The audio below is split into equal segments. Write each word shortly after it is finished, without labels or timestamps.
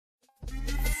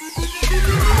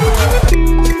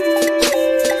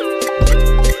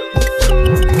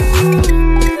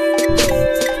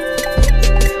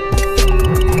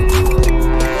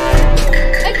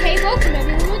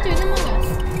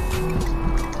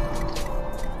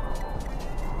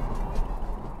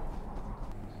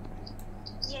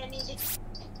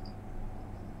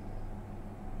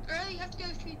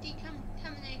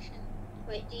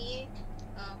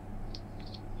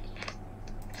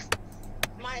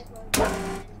might as well do it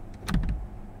then.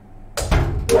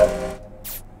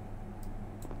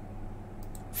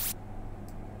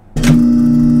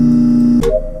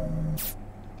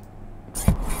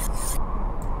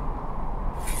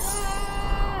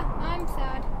 I'm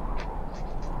sad.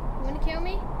 You wanna kill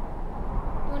me? You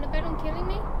wanna bet on killing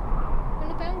me? You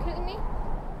wanna bet on killing me? You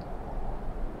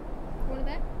wanna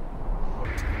bet?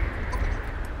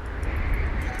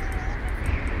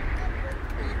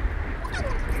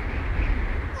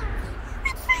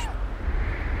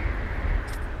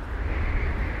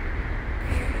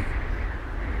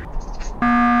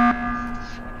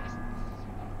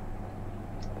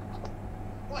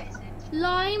 What is it?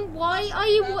 Lime, why are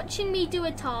you watching me do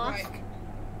a task?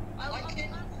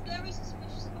 There is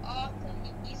suspicious of Arthur.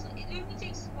 It only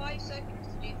takes 5 seconds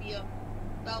to do the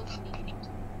balcony thing,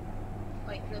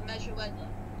 like the measure weather.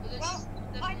 But Well,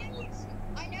 I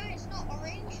know it's not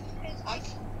orange because I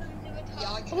couldn't do a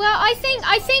task. Well, I think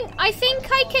I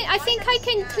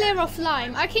can clear off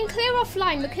Lime. I can clear off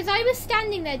Lime because I was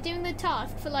standing there doing the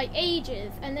task for like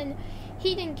ages, and then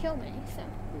he didn't kill me. So,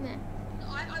 nah.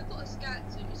 I've got a scat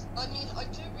too. I mean, I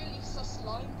do really sus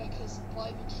Lime because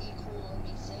by the key call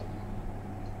meeting,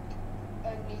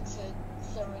 only to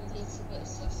throw a little bit of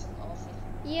sus on Arthur.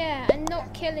 Yeah, and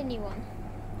not kill anyone.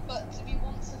 But do we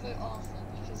want to vote Arthur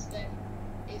because then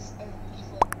it's only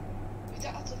for... We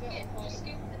don't have to vote on Just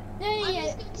Arthur. No, I'm yeah,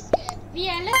 just gonna skip.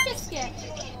 yeah. Let's just skip.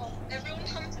 Everyone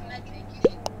come to Medway. You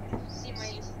can see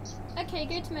my list. Okay,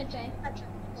 go to Medbay.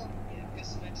 Yeah,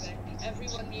 because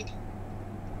everyone knew.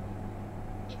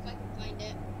 If I can find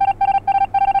it.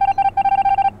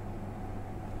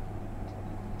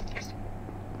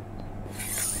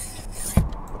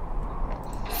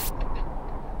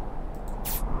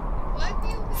 Why are we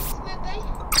all going to my base?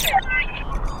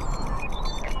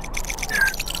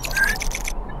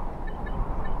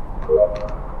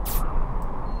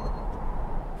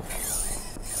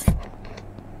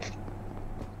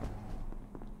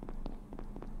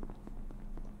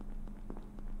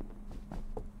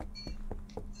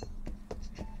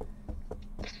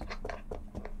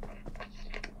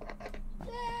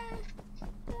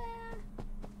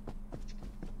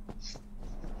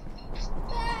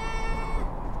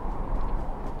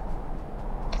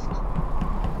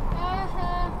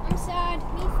 I'm sad.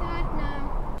 Me sad now.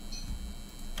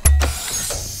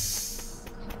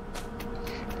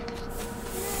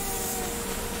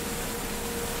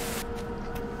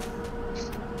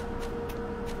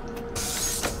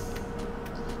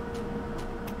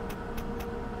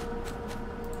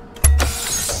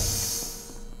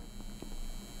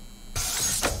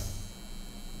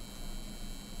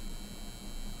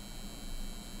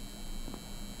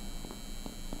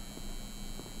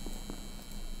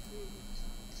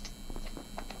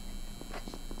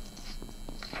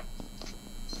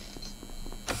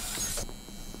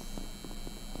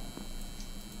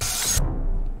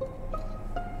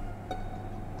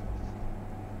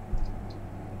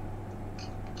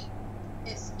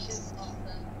 It's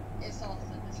Arthur. It's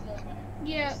Arthur. There's no way.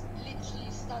 Yeah. He's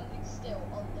literally standing still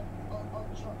on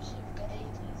dropship for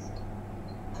ages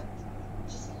and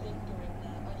just lingering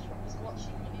there. I was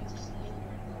watching and he was just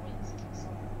lingering there waiting to kill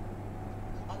someone.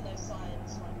 And no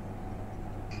science, like.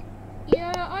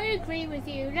 Yeah, I agree with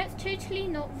you. Let's totally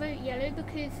not vote yellow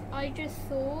because I just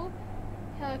saw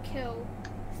her kill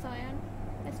Cyan.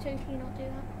 Let's totally not do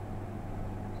that.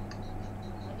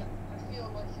 I feel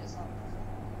like it's Arthur.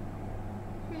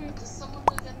 Does someone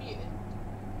know they're muted?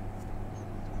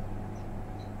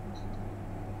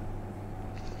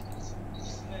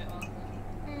 Just vote Arthur.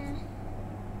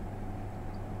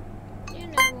 You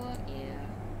know what? Yeah.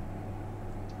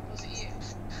 Was it you?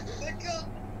 Look up!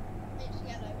 It's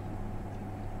yellow.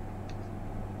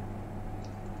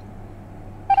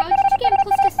 How did you get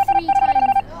imposter 3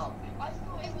 times? No, I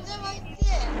thought it was No you.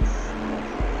 idea.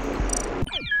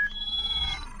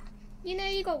 You know,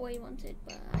 you got what you wanted,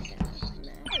 but I don't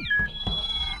know.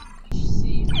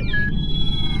 See,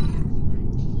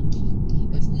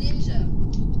 it's Ninja.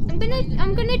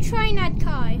 I'm gonna try and add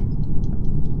Kai.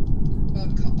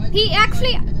 He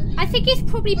actually, I think he's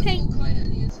probably playing.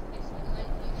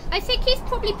 I think he's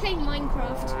probably playing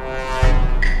Minecraft.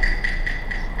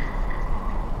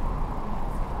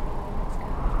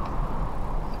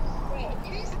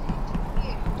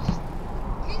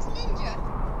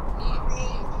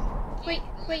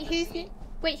 Who's Ninja?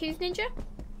 Wait, who's Ninja?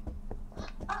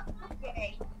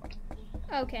 Okay.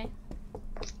 Okay.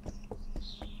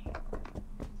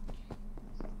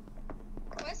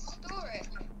 Where's storage?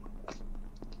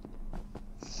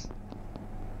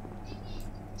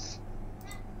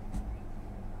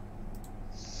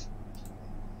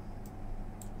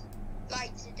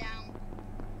 Lights are down.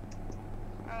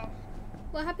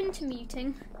 What happened to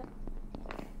muting?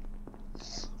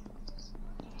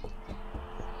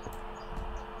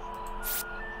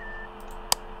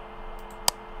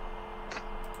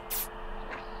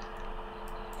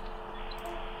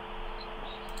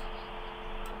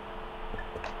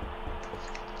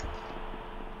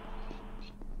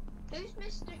 Who's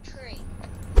Mr. Tree?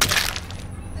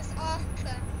 That's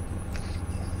Arthur.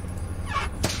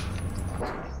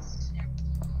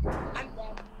 I'm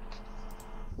wrong.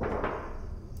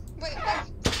 Wait,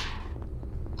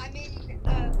 I mean,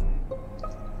 yeah. Oh,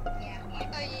 yeah,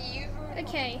 you were.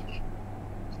 Okay.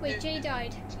 Wait, Jay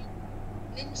died.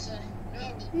 Ninja.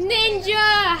 No.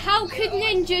 Ninja! How could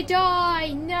Ninja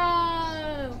die?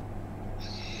 No!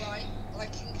 Right, I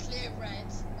can clear red.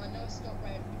 I know it's not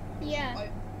red. Yeah.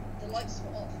 The lights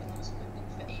were off and I was looking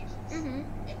for ages. Mhm.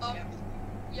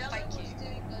 Yellow Thank was you.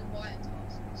 doing the white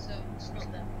task, so it's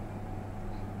not them.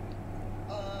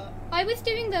 I was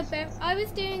doing the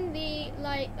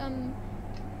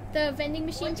the vending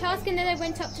machine task, and then I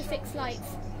went up to fix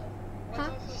lights. Huh?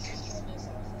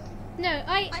 No,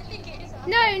 I think it is Arthur.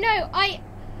 No,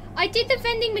 I did the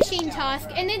vending machine task,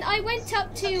 and then I went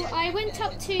up to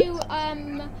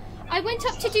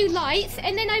do lights,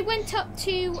 and then I went up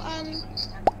to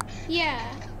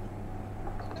yeah.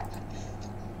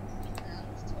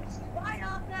 Right,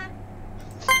 Arthur.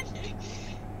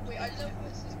 Wait, I love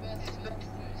this birthday.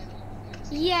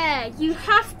 Yeah, you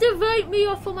have to vote me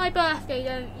off for my birthday,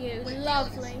 don't you? Wait,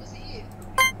 Lovely. Was it you?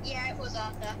 Yeah, it was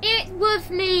Arthur. It was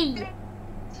me.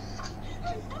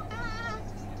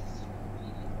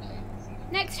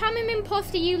 Next time I'm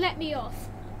imposter, you let me off.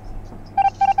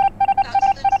 That's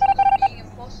the thing of being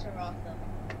imposter, Arthur.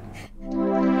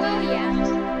 Oh yeah.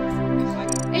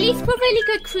 At least we're really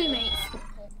good crewmates.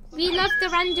 We love the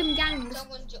random gangs.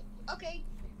 Someone okay.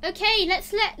 Okay,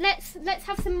 let's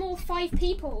have some more 5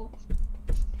 people.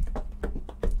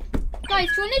 Guys,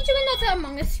 do you want to do another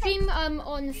Among Us stream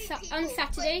on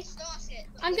Saturday?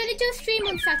 I'm gonna do a stream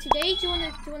on Saturday. Do you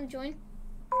wanna join?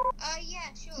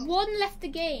 Yeah, sure. 1 left the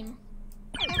game.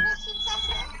 And what's on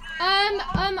Saturday?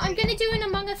 I'm gonna do an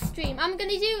Among Us stream. I'm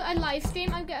gonna do a live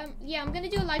stream. I'm gonna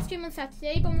do a live stream on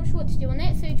Saturday, but I'm not sure what to do on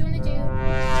it. So do you wanna do?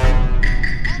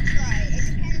 I'll try. It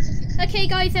depends if it's. Okay,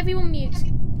 guys, everyone mute.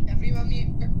 Everyone mute.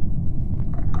 I'm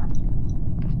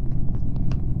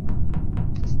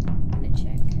gonna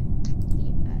check the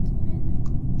admin.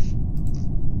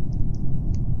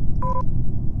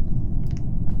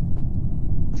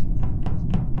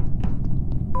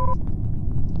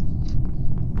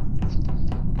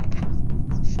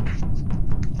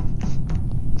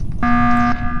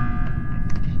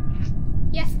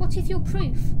 Yes, what is your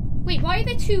proof? Wait, why are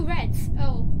there 2 reds?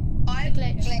 Oh, I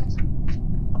glitch.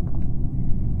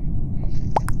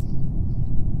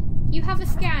 You have a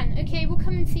scan. Okay, we'll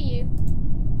come and see you.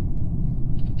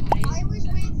 I was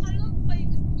with. I love playing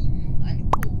with people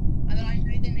and cool, and then I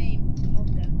know the name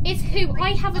of them. It's who?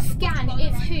 I have a scan.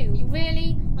 It's who?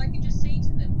 Really? I can just say to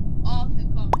them, Arthur,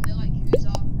 come, and they're like, who's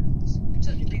Arthur? It's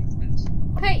such a big difference.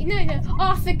 Hey, no.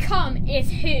 Arthur, come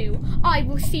is who? I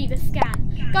will see the scan.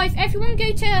 Guys, everyone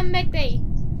go to medbay.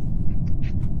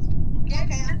 Yeah,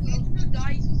 okay, who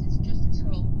dies is it's just a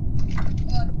troll.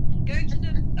 Go to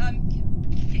the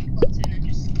kick button and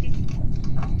just kick it.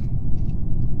 I'm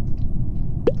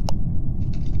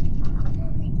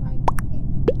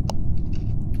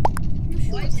not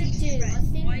sure what to do. I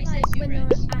think like when they're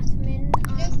admin,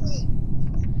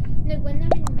 no, when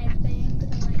they're in medbay, I'm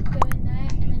gonna like go in there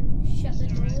and then shut the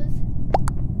doors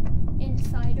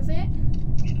inside of it,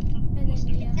 and then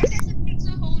yeah. It's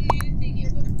a whole new thing.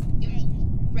 It was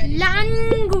ready.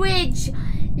 Language.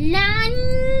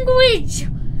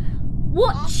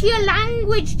 What's your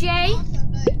language, Jay? Arthur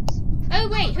votes. Oh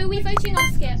wait, who are we voting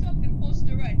on, Skip?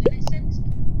 Imposter red, then it sends.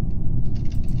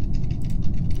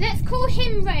 Let's call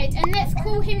him Red and let's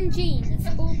call him Jeans.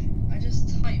 Or... I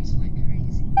just typed like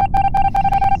crazy.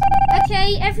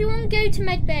 Okay, everyone go to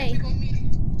medbay. Everyone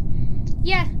mute.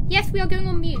 Yeah, yes, we are going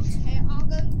on mute. Okay, I'll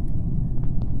go.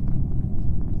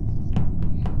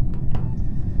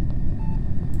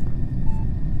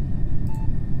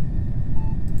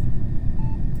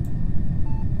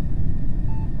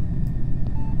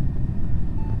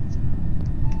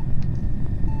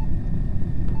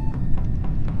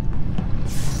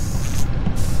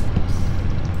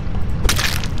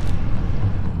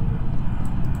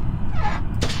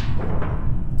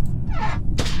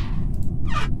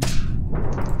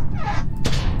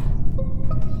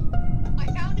 I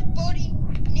found a body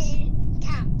near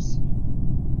camps.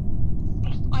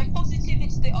 I'm positive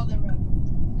it's the other red.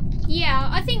 Yeah,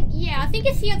 I think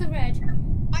it's the other Red.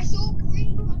 I saw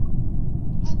green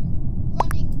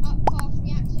running up past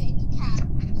reactor in the camp.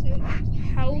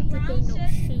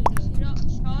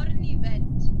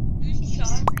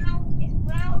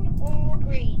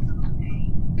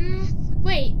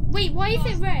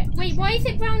 Why is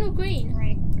it brown or green?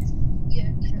 Right.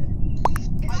 Yeah.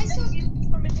 I saw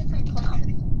from a different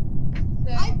country.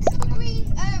 So, I saw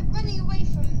green running away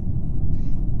from.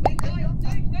 wait,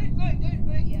 guys, don't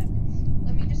vote yet.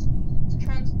 Let me just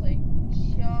translate.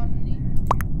 Charlie.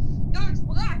 No, it's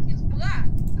black. It's black.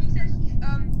 He says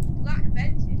black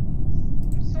vented.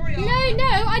 I'm sorry. No,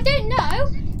 I don't know.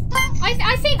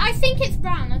 I think it's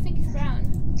brown. I think it's brown.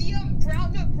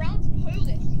 The brown's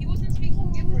Polish. He wasn't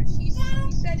speaking gibberish. He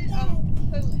said it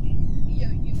Polish. Yo,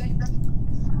 you guys.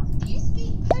 Do you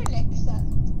speak Polish, sir?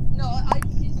 No, I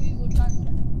just Google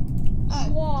Translate.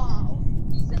 Wow.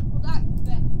 He said black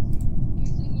vent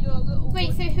using your little.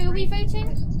 Wait, so who are we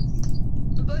voting?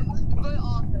 Vote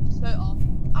Arthur. Just vote Arthur.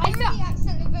 I already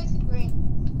accidentally voted green.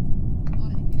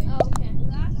 Okay. Oh, okay.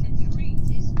 Last treat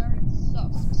is very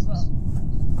sus as well.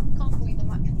 Can't believe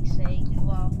I'm actually saying it.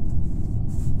 Wow.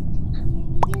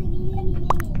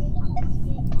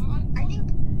 I think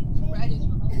it's red as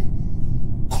well.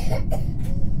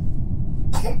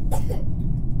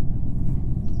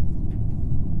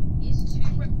 It's too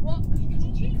red. What? Is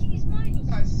he changing his mind or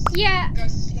something? Yeah.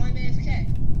 Guys, slime AFK.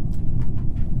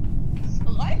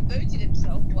 Well, I voted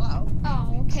himself. Wow.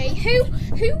 Oh, okay. Who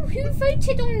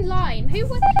voted on lime? Who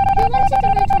wanted to vote on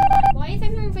lime? Why is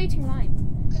everyone voting lime?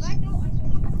 Because I thought I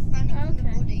ran out Okay. the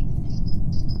body.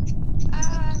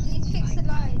 Need to fix the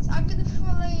lights. I'm gonna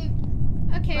follow.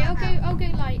 Okay, I'll go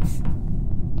lights.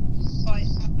 Right.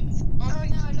 Oh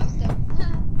no, I lost it.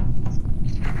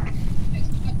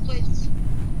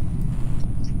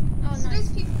 Oh, So nice. there's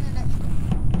people in the next one.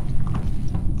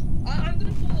 I'm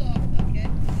gonna follow Arthur, okay?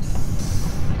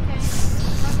 Okay.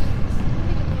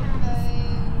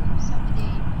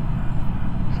 Somebody.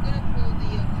 I'm gonna pull the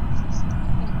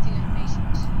quality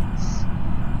animations.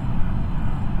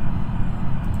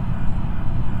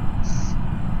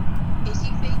 Is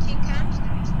he faking cams?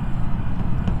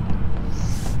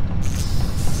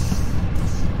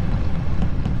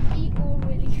 He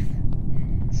already.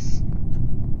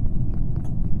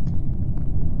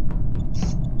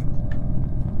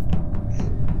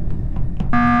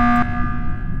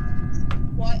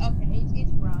 Why? Okay,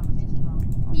 it's brown. It's brown.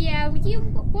 Yeah.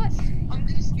 What? I'm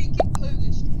gonna speak in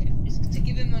Polish to him just to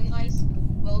give him a nice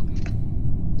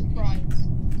welcome surprise.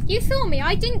 You saw me.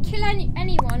 I didn't kill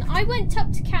anyone. I went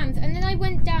up to cams and then I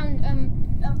went down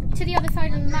to the other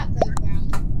side of the map.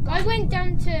 I went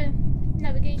down to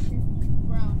navigation.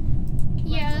 Brown.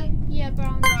 Yeah,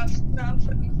 brown. Brown.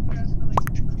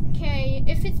 Okay,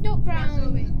 if it's not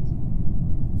brown.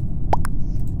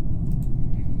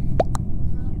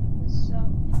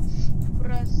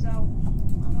 Brazil.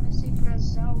 I want to say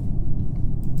Brazil.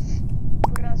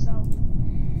 Brazil.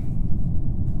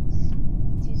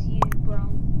 It is you,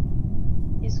 brown.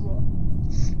 Is what?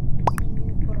 Is you,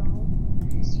 brown.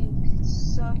 Is you,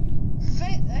 so.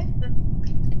 Vote though.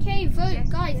 Okay, vote, Yes,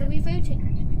 guys. yeah. Are we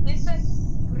voting? This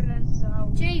is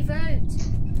Brazil. Jay, vote.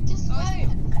 Just vote.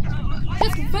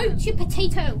 Just vote, you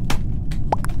potato.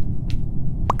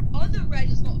 Other red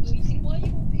is not voting. Why are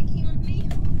you all picking on me?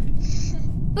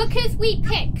 Because we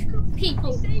pick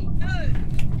people. Say no.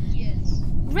 Yes.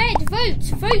 Red, vote.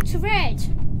 Vote red.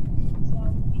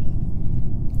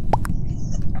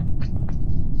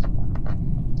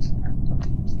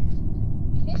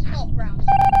 It's not brown.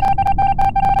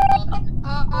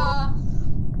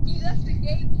 He left the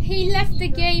game. He left the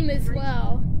game as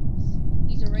well.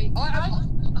 He's a rape.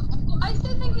 I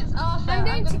still think it's Arthur. I'm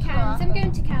going to cams. I'm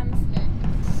going to cams.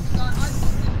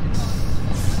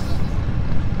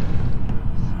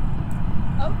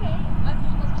 Okay, I'm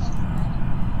just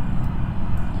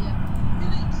Yeah. Who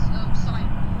is Simon?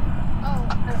 Oh.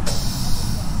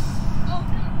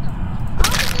 Arthur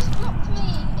just blocked me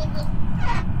in the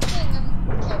thing and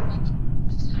killed me.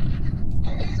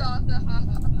 Who's Arthur?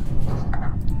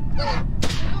 Wait,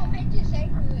 you're not meant to say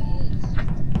who it is.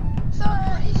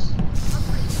 Sorry. I'm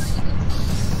pretty sure it is.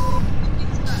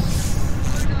 It's that.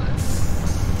 Oh no.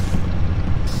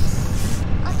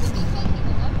 I could be faking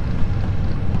it though.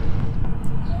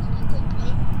 Yes, I could be.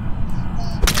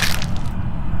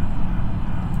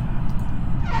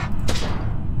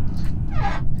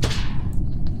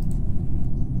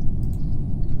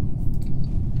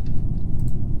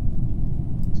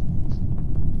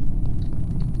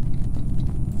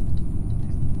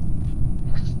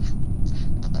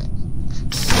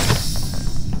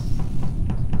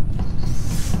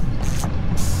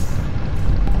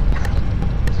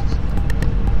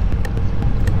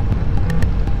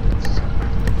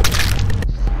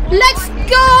 Let's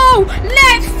go!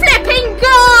 Let's flipping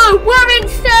go! We're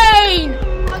insane!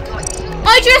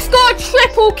 I just got a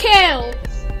triple kill!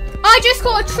 I just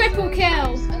got a triple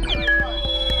kill!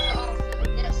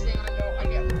 Next thing I know, I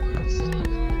get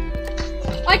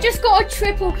I just got a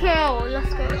triple kill.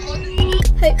 Let's go.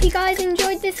 Hope you guys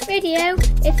enjoyed this video.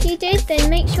 If you did, then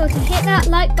make sure to hit that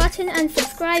like button and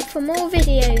subscribe for more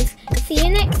videos. See you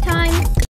next time.